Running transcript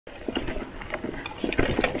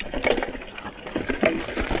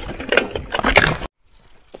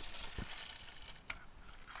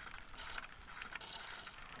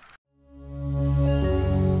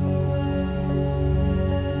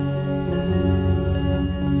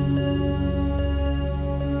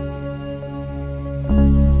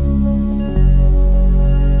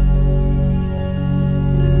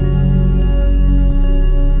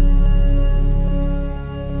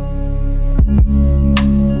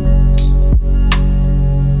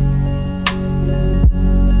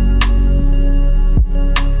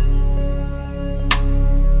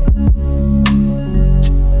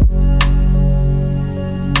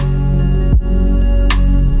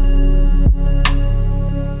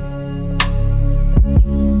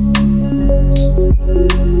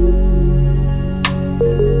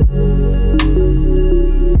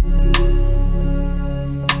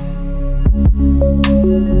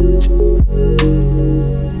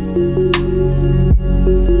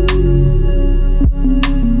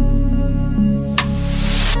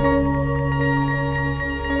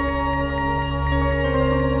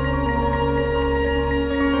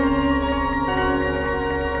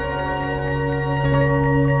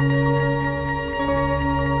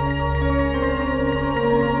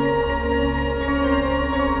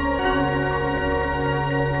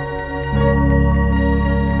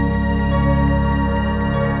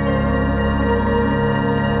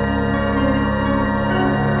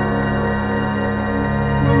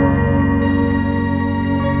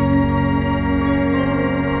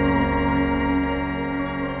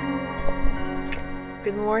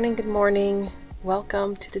Good morning.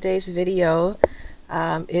 Welcome to today's video.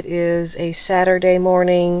 It is a Saturday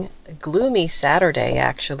morning, a gloomy Saturday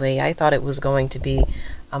actually. I thought it was going to be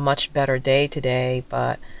a much better day today,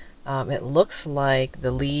 but it looks like the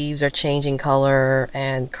leaves are changing color,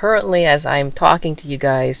 and currently as I'm talking to you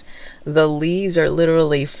guys, the leaves are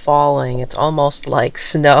literally falling. It's almost like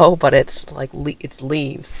snow, but it's like it's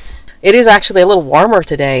leaves. It is actually a little warmer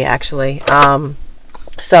today actually,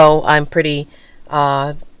 so I'm pretty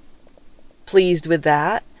pleased with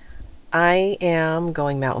that. I am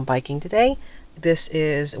going mountain biking today.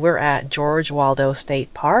 We're at George Waldo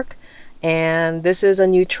State Park, and this is a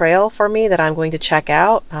new trail for me that I'm going to check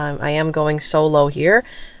out. I am going solo here,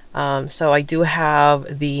 so I do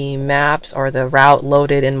have the maps or the route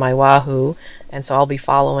loaded in my Wahoo, and so I'll be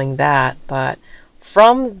following that. But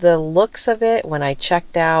from the looks of it, when I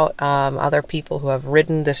checked out other people who have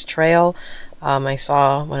ridden this trail, I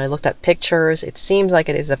saw when I looked at pictures, it seems like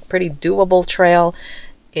it is a pretty doable trail.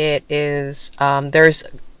 It is, there's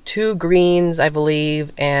 2 greens, I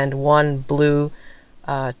believe, and 1 blue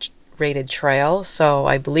rated trail. So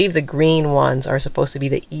I believe the green ones are supposed to be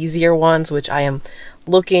the easier ones, which I am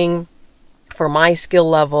looking for my skill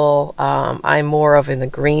level. I'm more of in the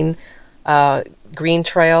green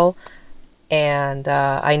trail. And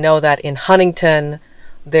I know that in Huntington,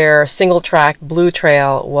 their Singletrack blue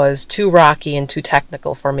trail was too rocky and too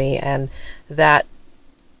technical for me, and that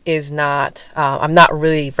is not, I'm not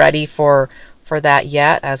really ready for that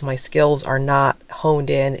yet, as my skills are not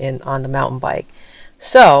honed in on the mountain bike.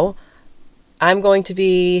 So I'm going to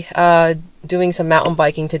be doing some mountain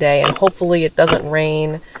biking today, and hopefully it doesn't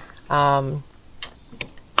rain. And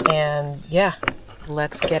yeah,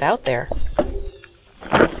 let's get out there.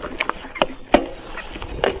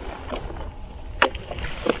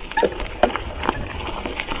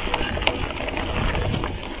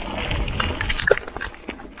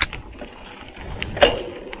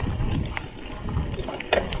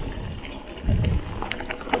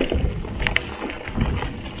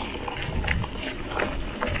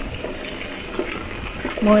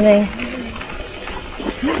 Morning.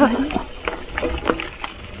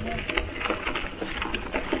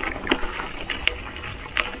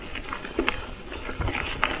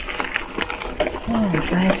 Alright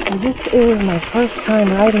guys, so this is my first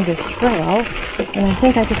time riding this trail, and I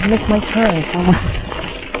think I just missed my turn, so I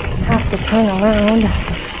have to turn around.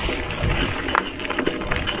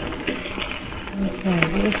 Okay,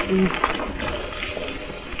 where's the...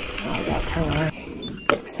 Oh, I gotta turn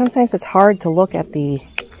around. Sometimes it's hard to look at the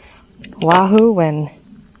Wahoo when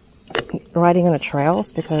riding on the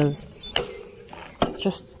trails because it's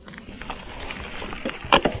just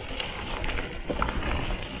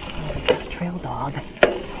trail dog.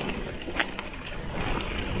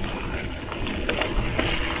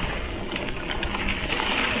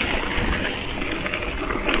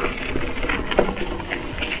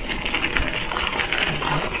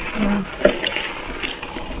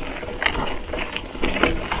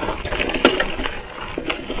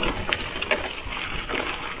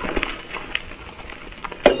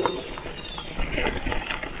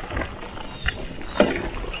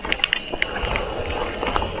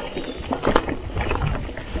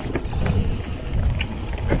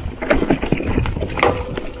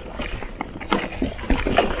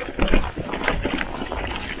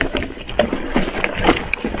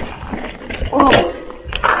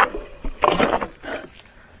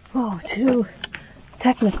 Oh, too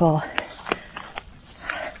technical.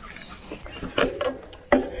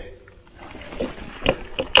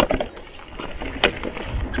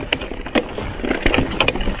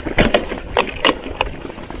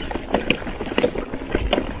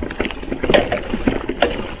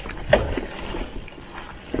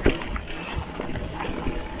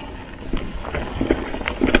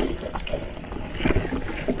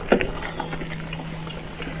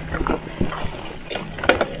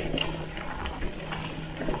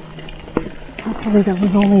 Hopefully that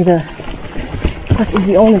was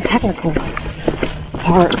the only technical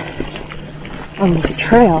part on this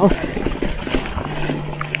trail.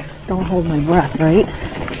 Don't hold my breath, right?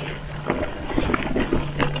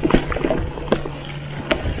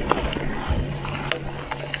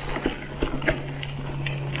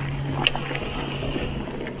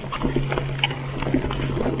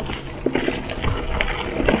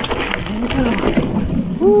 There we go.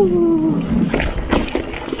 Woo!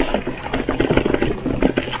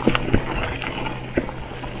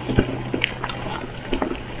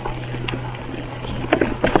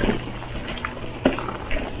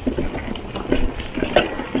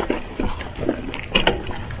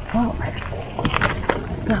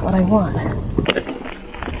 Not what I want.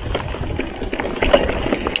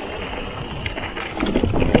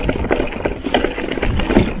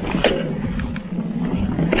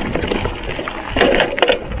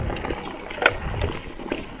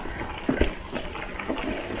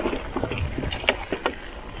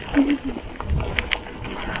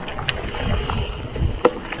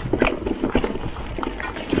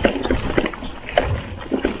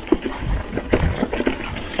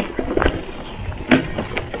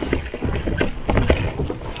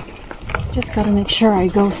 just gotta make sure I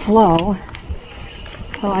go slow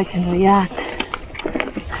so I can react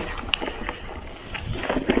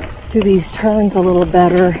to these turns a little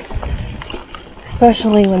better,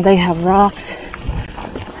 especially when they have rocks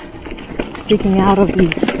sticking out of the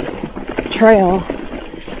trail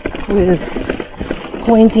with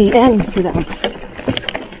pointy ends to them.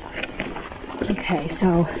 Okay,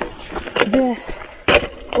 so this,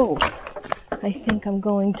 oh, I think I'm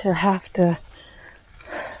going to have to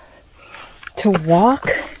walk,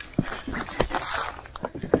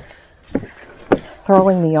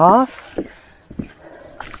 throwing me off,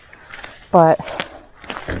 but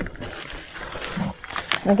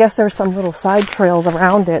I guess there's some little side trails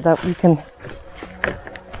around it that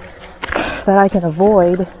I can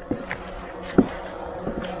avoid.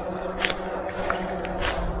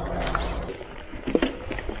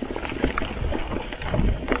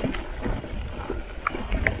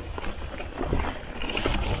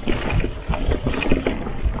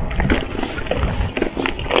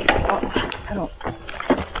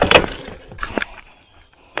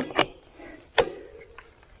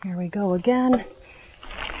 Here we go again.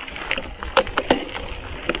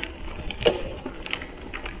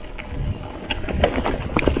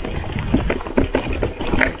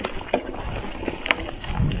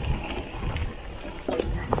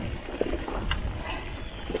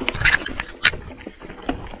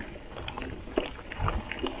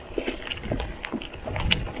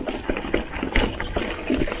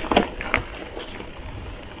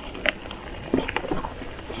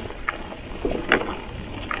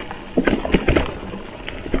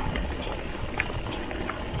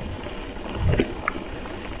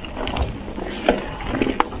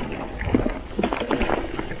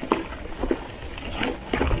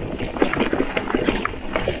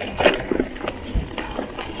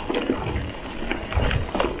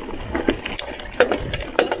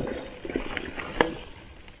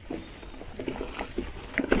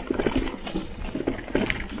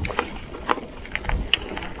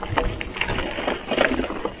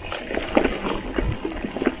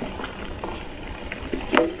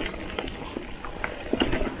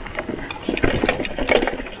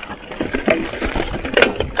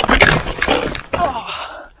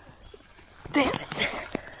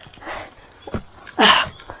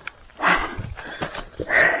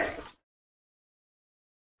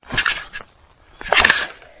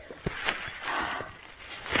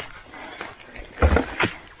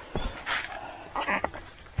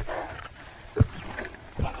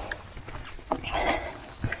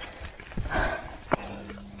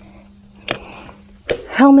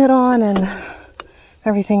 Helmet on and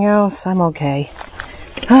everything else, I'm okay.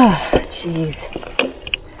 Ah, jeez.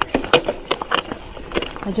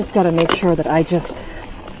 I just gotta make sure that I just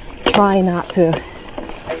try not to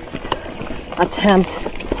attempt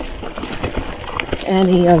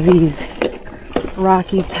any of these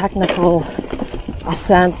rocky technical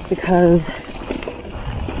ascents because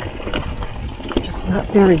I'm just not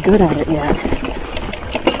very good at it yet.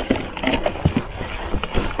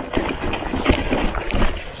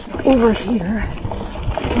 Over here,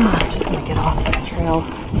 I'm just gonna get off the trail.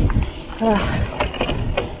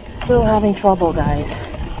 Still having trouble, guys.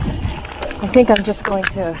 I think I'm just going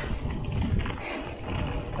to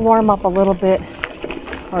warm up a little bit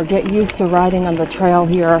or get used to riding on the trail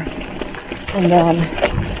here and then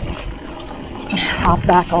hop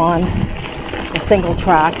back on the single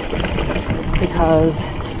track because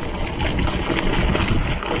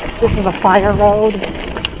this is a fire road.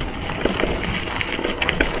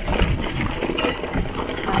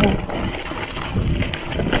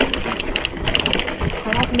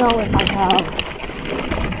 I don't know if I have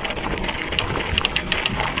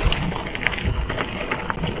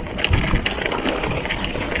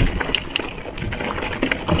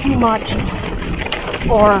too much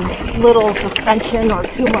or little suspension or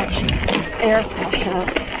too much air pressure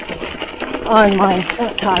on my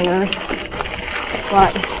front tires,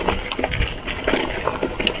 but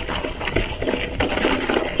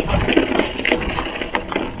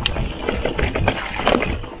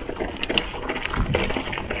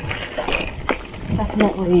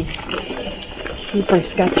definitely super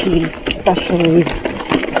sketchy, especially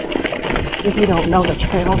if you don't know the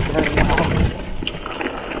trails very well.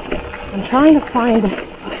 I'm trying to find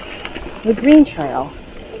the green trail.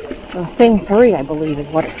 The Thing 3, I believe, is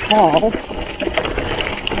what it's called.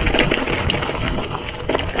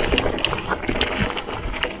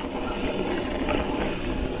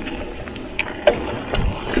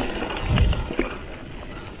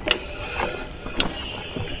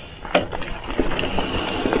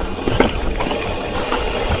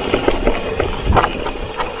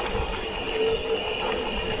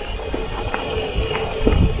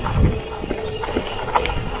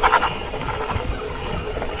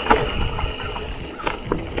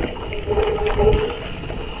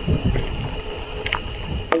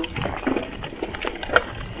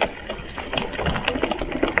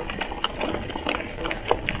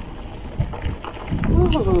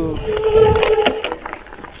 Ooh.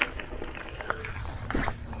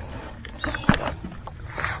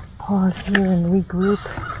 Pause here and regroup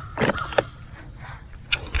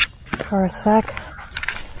for a sec.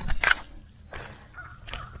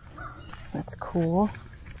 That's cool.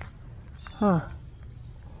 Huh.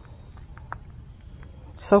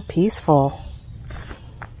 So peaceful.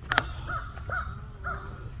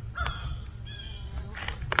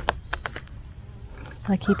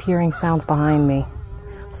 I keep hearing sounds behind me.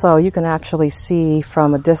 So you can actually see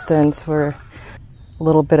from a distance where a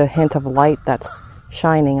little bit of hint of light that's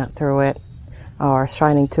shining through it, or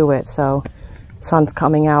shining to it. So sun's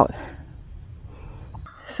coming out.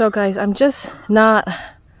 So guys, I'm just not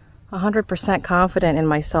 100% confident in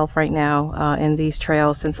myself right now in these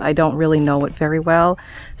trails, since I don't really know it very well.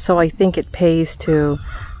 So I think it pays to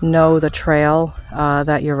know the trail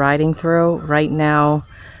that you're riding through. Right now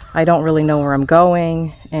I don't really know where I'm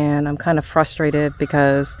going, and I'm kind of frustrated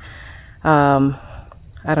because I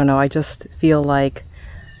don't know, I just feel like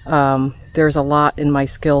there's a lot in my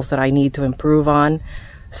skills that I need to improve on.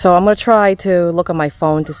 So I'm going to try to look on my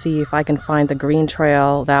phone to see if I can find the green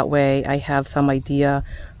trail. That way I have some idea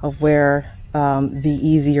of where the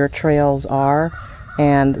easier trails are,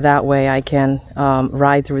 and that way I can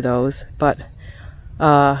ride through those. But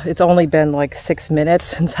it's only been like 6 minutes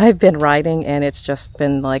since I've been riding, and it's just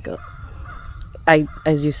been like,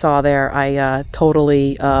 as you saw there, I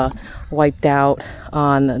totally wiped out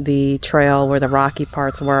on the trail where the rocky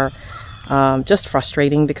parts were. Just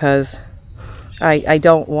frustrating because I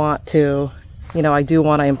don't want to, you know, I do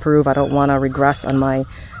want to improve. I don't want to regress on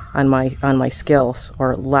my skills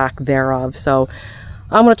or lack thereof. So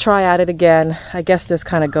I'm going to try at it again. I guess this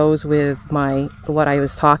kind of goes with what I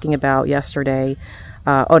was talking about yesterday.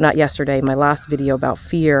 Oh, not yesterday, my last video about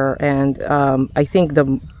fear. And I think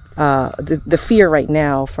the fear right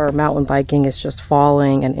now for mountain biking is just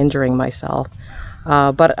falling and injuring myself.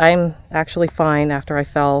 But I'm actually fine after I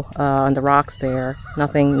fell on the rocks there.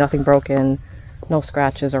 Nothing broken, no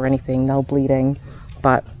scratches or anything, no bleeding.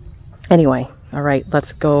 But anyway, all right,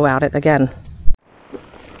 let's go at it again.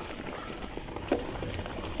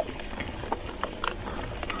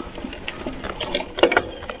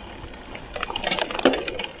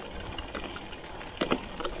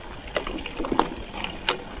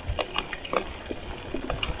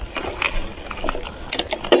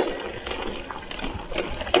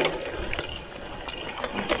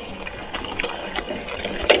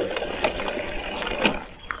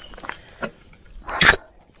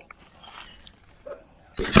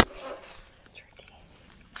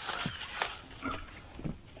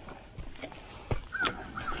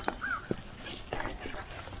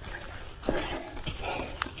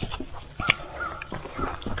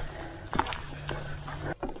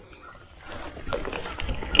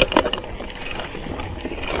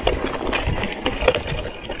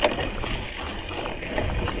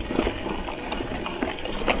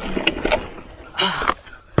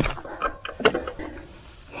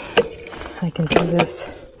 I can do this.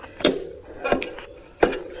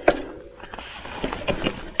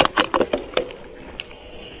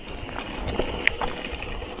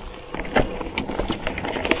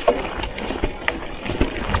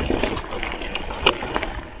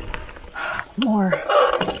 More.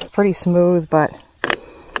 Pretty smooth, but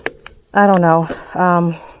I don't know.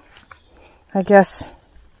 I guess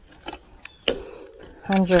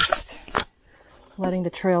I'm just letting the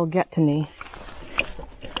trail get to me.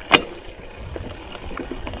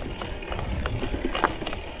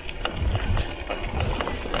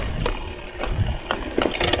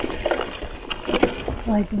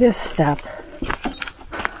 Like this step.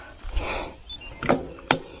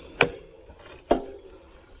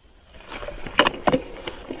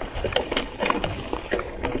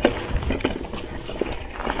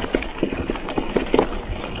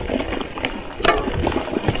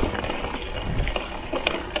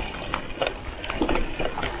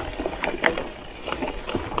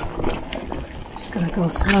 Just gonna go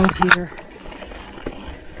slow here.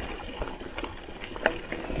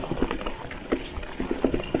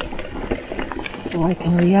 So I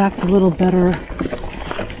can react a little better.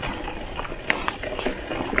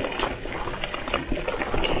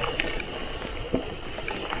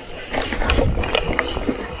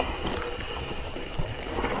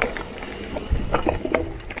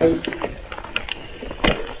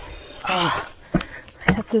 I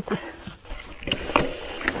have to.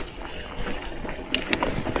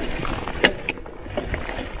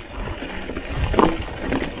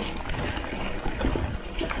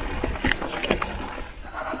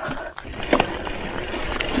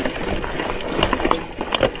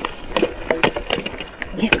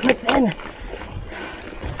 Get clip in.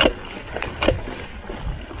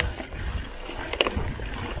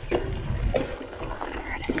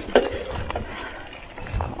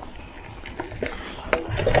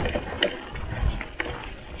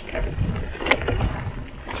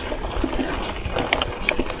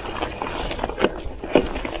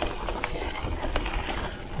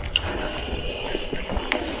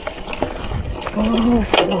 Go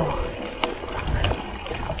slow.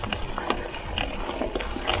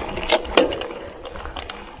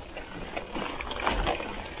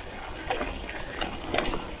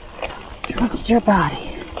 Trust your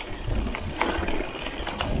body.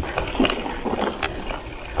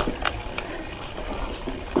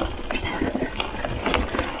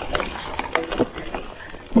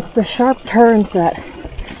 It's the sharp turns that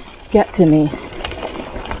get to me.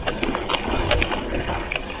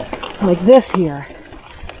 Like this here.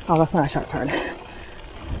 Oh, that's not a sharp turn.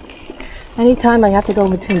 Anytime I have to go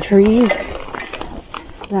between trees,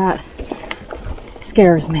 that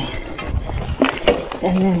scares me.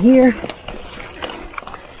 And then here,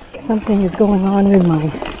 something is going on with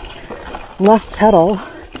my left pedal.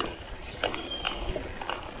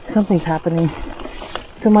 Something's happening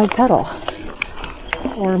to my pedal.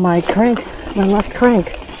 Or my crank, my left crank.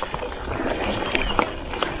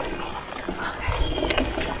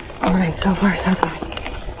 Alright, so far so good.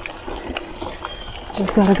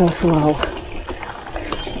 Just gotta go slow.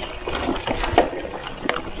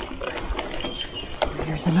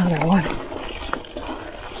 Here's another one.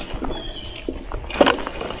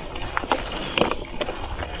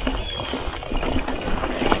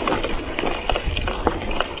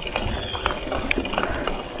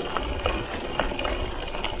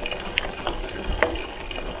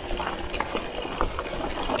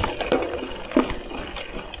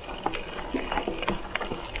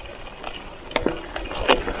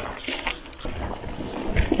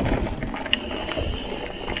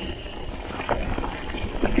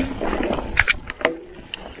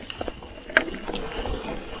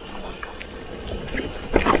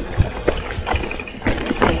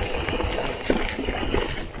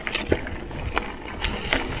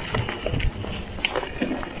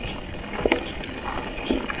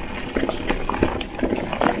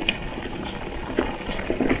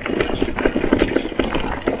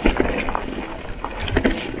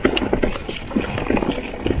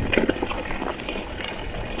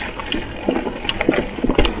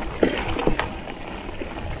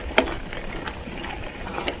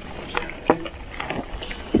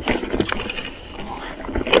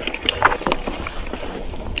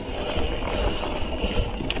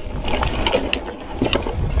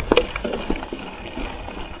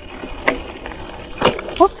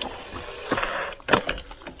 Whoops.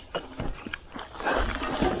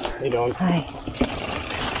 How you doing? Hi.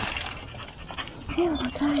 Hello,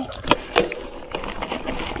 hi.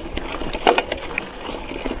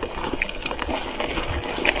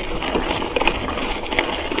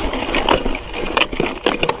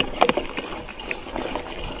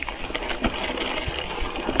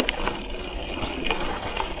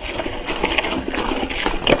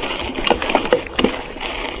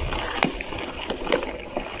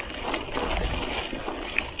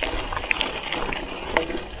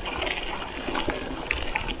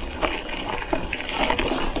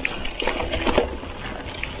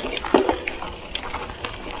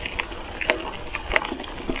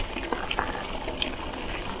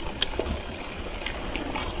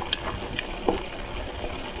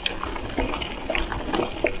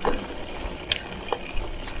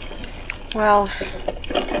 Well,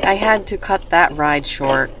 I had to cut that ride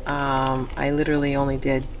short. I literally only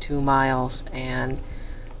did 2 miles, and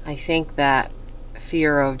I think that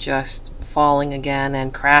fear of just falling again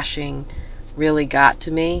and crashing really got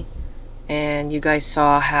to me. And you guys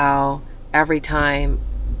saw how every time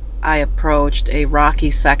I approached a rocky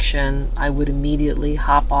section, I would immediately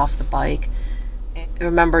hop off the bike. I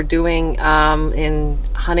remember doing in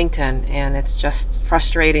Huntington, and it's just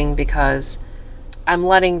frustrating because I'm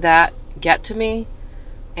letting that get to me,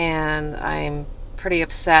 and I'm pretty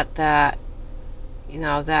upset that, you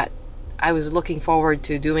know, that I was looking forward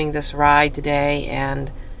to doing this ride today,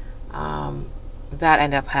 and that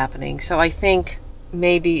ended up happening. So I think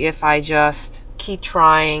maybe if I just keep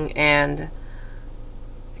trying and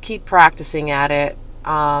keep practicing at it,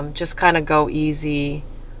 just kind of go easy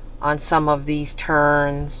on some of these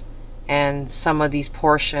turns and some of these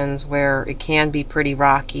portions where it can be pretty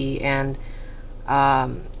rocky, and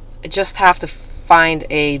just have to find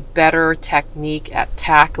a better technique at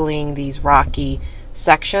tackling these rocky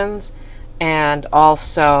sections, and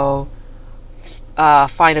also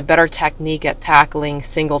find a better technique at tackling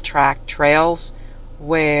single track trails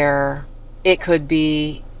where it could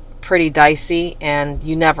be pretty dicey and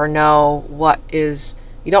you never know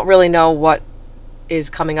you don't really know what is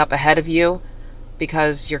coming up ahead of you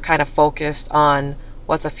because you're kind of focused on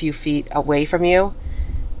what's a few feet away from you.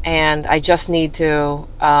 And I just need to,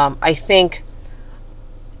 I think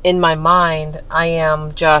in my mind,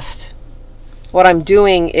 what I'm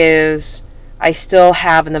doing is I still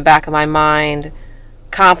have in the back of my mind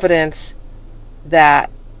confidence that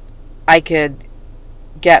I could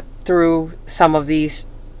get through some of these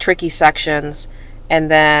tricky sections,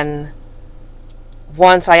 and then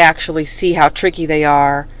once I actually see how tricky they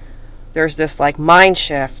are, there's this like mind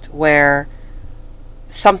shift where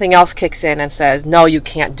something else kicks in and says, no, you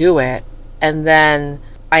can't do it, and then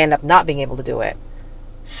I end up not being able to do it.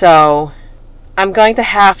 So I'm going to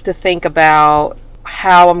have to think about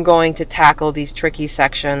how I'm going to tackle these tricky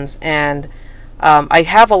sections, and I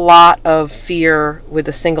have a lot of fear with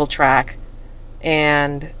the Singletrack,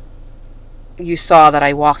 and you saw that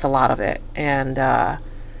I walked a lot of it, and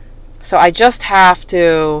so I just have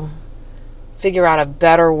to figure out a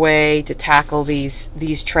better way to tackle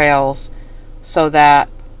these trails so that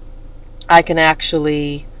I can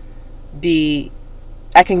actually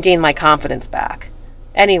I can gain my confidence back.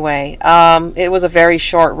 Anyway, it was a very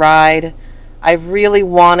short ride. I really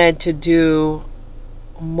wanted to do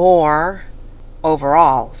more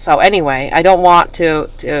overall. So anyway, I don't want to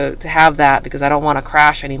have that because I don't want to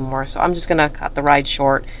crash anymore. So I'm just going to cut the ride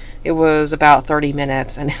short. It was about 30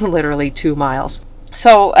 minutes and literally 2 miles.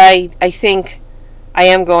 So I think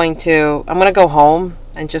I'm going to go home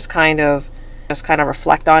and just kind of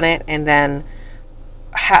reflect on it, and then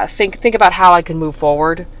think about how I can move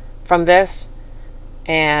forward from this.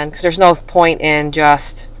 And because there's no point in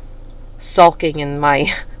just sulking in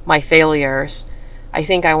my failures. I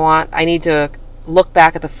think I need to look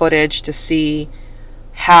back at the footage to see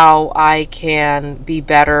how I can be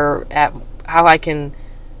better at how I can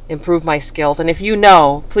improve my skills. And if you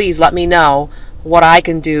know, please let me know what I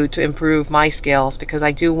can do to improve my skills, because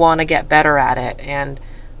I do want to get better at it. And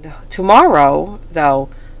tomorrow, though,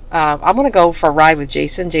 I'm going to go for a ride with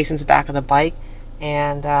Jason. Jason's back on the bike,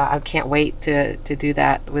 and I can't wait to do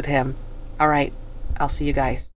that with him. All right, I'll see you guys.